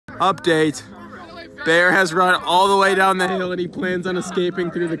Update. Bear has run all the way down the hill and he plans on escaping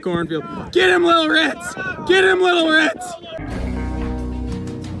through the cornfield. Get him, Little Ritz! Get him, Little Ritz!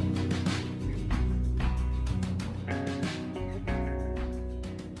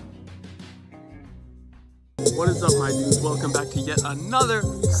 What is up, my dudes? Welcome back to yet another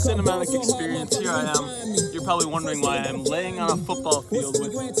cinematic experience. Here I am. You're probably wondering why I'm laying on a football field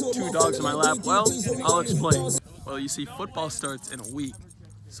with 2 dogs in my lap. Well, I'll explain. Well, you see, football starts in a week.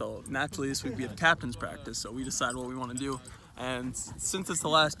 So naturally this week we have captain's practice, so we decide what we want to do. And since it's the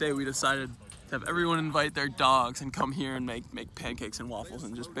last day, we decided to have everyone invite their dogs and come here and make pancakes and waffles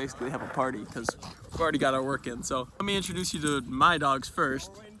and just basically have a party because we've already got our work in. So let me introduce you to my dogs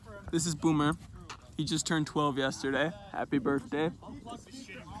first. This is Boomer. He just turned 12 yesterday. Happy birthday.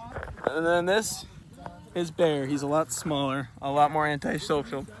 And then this is Bear. He's a lot smaller, a lot more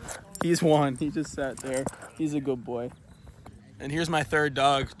antisocial. He's 1. He just sat there. He's a good boy. And here's my 3rd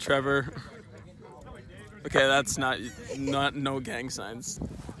dog, Trevor. Okay, that's no gang signs.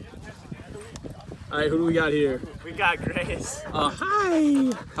 All right, who do we got here? We got Grace.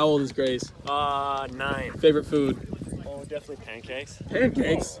 Hi. How old is Grace? 9. Favorite food? Oh, definitely pancakes.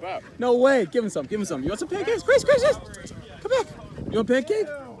 Pancakes? Wow. No way. Give him some. Give him some. You want some pancakes? Grace, Grace, Grace. Come back. You want pancake?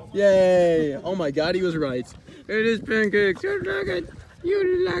 Yay. Oh my God, he was right. It is pancakes. You like it.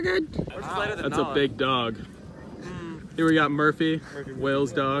 You like it. Wow. That's a big dog. Here we got Murphy,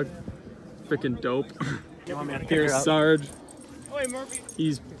 Wales dog. Freaking dope. Here's Sarge.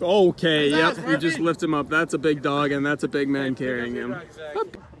 He's okay. Yep, we just lift him up. That's a big dog, and that's a big man carrying him.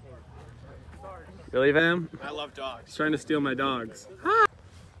 Billy Vam? I love dogs. He's trying to steal my dogs.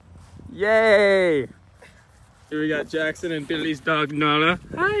 Yay! Here we got Jackson and Billy's dog, Nala.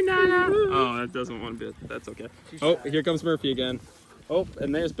 Hi, Nala. Oh, that doesn't want to be. That's okay. Oh, here comes Murphy again. Oh,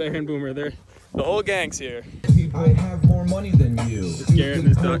 and there's Bear and Boomer there. The whole gang's here. I have more money than you. This is Garrett and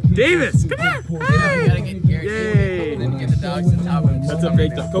his dog. Davis! Come here! Hey! Yay! Then you get the dogs to top of That's a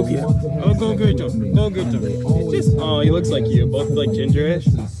big dog. Go get him. Oh, go get him. Go get him. Oh, he looks like you. Both like gingerish.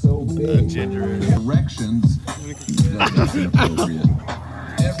 Gingerish. Directions.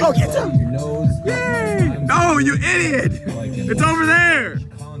 Go get him! Yay! No, you idiot! It's over there!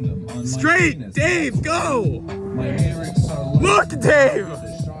 Straight! Dave, go! Look, Dave!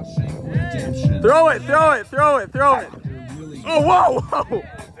 Throw it, throw it, throw it, throw it! Oh, whoa, whoa!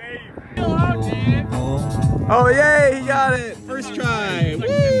 Oh, yay, he got it! First try!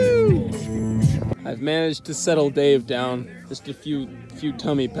 Woo! I've managed to settle Dave down. Just a few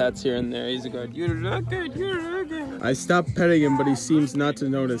tummy pats here and there. He's a good. You look good, you look good. I stopped petting him, but he seems not to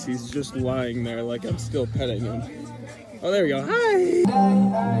notice. He's just lying there like I'm still petting him. Oh, there we go. Hi!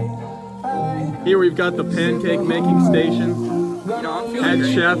 Here we've got the pancake making station. Head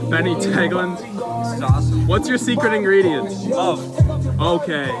chef Benny Tegland. This is awesome. What's your secret ingredient? Love.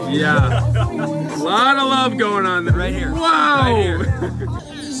 Okay, yeah. A lot of love going on there. Right here. Whoa! Right here.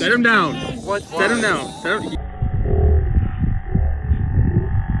 Set him down. What? Set him down. Set him.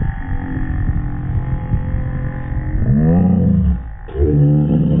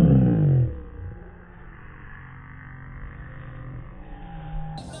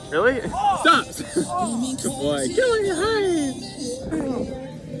 Really? Stop! Good boy. Killing it. Hi!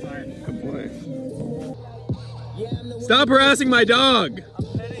 Good boy. Stop harassing my dog!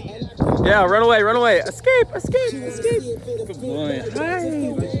 Yeah, run away, run away. Escape, escape, escape. Good boy. Hi!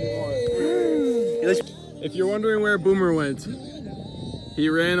 If you're wondering where Boomer went, he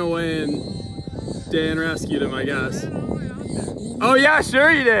ran away and Dan rescued him, I guess. Oh yeah, sure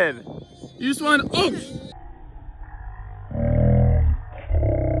you did! You just went, oh!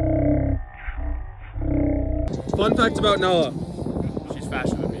 Fun fact about Nala. She's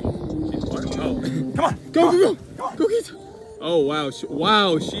faster than me. She's what? Oh. Come on! Go, go, go! Go get! Oh wow,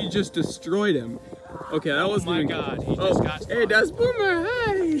 wow, she just destroyed him. Okay, that wasn't even God, good. he just got Hey, that's Boomer,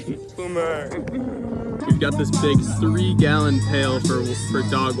 hi! Boomer. We've got this big 3-gallon pail for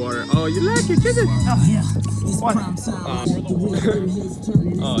dog water. Oh, you like it? Get it? Oh, yeah. What?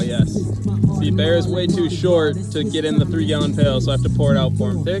 Oh, yes. See, Bear is way too short to get in the 3-gallon pail, so I have to pour it out for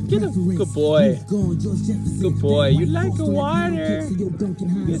him. There, get him. Good boy. Good boy. You like the water?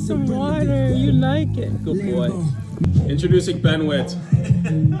 Get some water. You like it. Good boy. Introducing Ben Witt.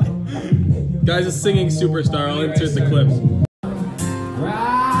 Guy's a singing superstar. I'll insert the clips.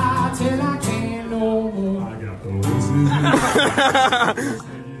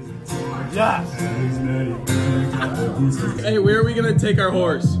 Yes. Hey, where are we gonna take our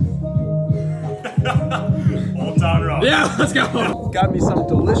horse? Old Town Road. Yeah, let's go. Got me some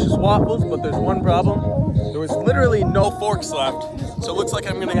delicious waffles, but there's one problem. There was literally no forks left. So it looks like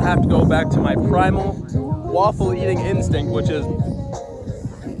I'm gonna have to go back to my primal waffle eating instinct, which is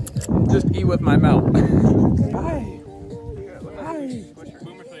Just eat with my mouth. Hi. Hi.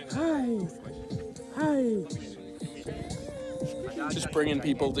 Hi. Hi. Just bringing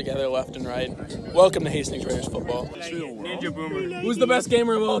people together left and right. Welcome to Hastings Raiders football. Ninja Boomer. Who's the best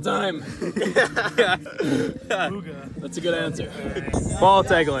gamer of all time? That's a good answer. Ball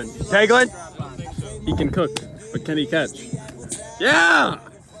Teglin. Teglin? He can cook, but can he catch? Yeah!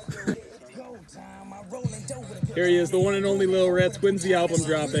 Here he is, the one and only Lil Ritz. When's the album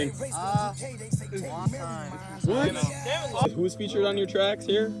dropping? Long time. What? Who's featured on your tracks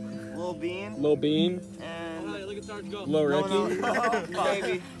here? Lil Bean. Lil Bean. And Lil Ricky.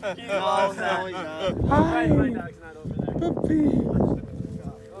 maybe. No, he's not. Hi.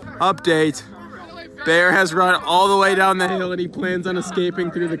 Update. Bear has run all the way down the hill and he plans on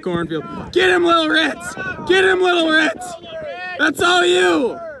escaping through the cornfield. Get him, Lil Ritz! Get him, Lil Ritz! That's all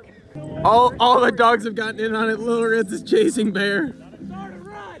you! All the dogs have gotten in on it. Lil Ritz is chasing Bear.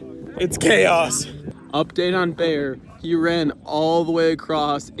 It's chaos. Update on Bear. He ran all the way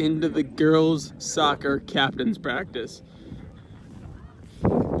across into the girls' soccer captain's practice.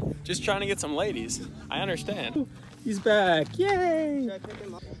 Just trying to get some ladies. I understand. He's back. Yay!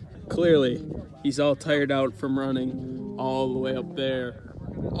 Clearly, he's all tired out from running all the way up there,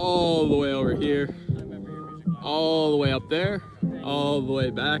 all the way over here, all the way up there, all the way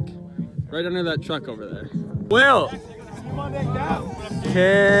back, right under that truck over there. Will!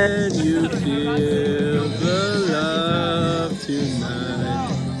 Can you feel the love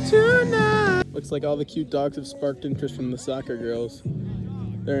tonight? Tonight! Looks like all the cute dogs have sparked interest from the soccer girls.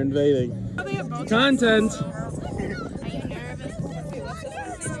 They're invading. Content!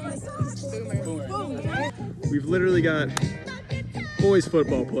 We've literally got boys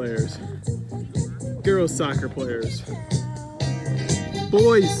football players, girls soccer players,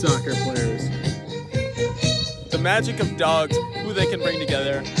 boys soccer players. The magic of dogs, who they can bring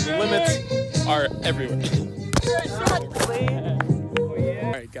together, the limits are everywhere.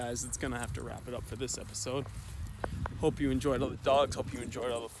 Alright guys, it's gonna have to wrap it up for this episode. Hope you enjoyed all the dogs, hope you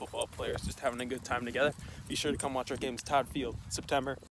enjoyed all the football players, just having a good time together. Be sure to come watch our games, Todd Field, September.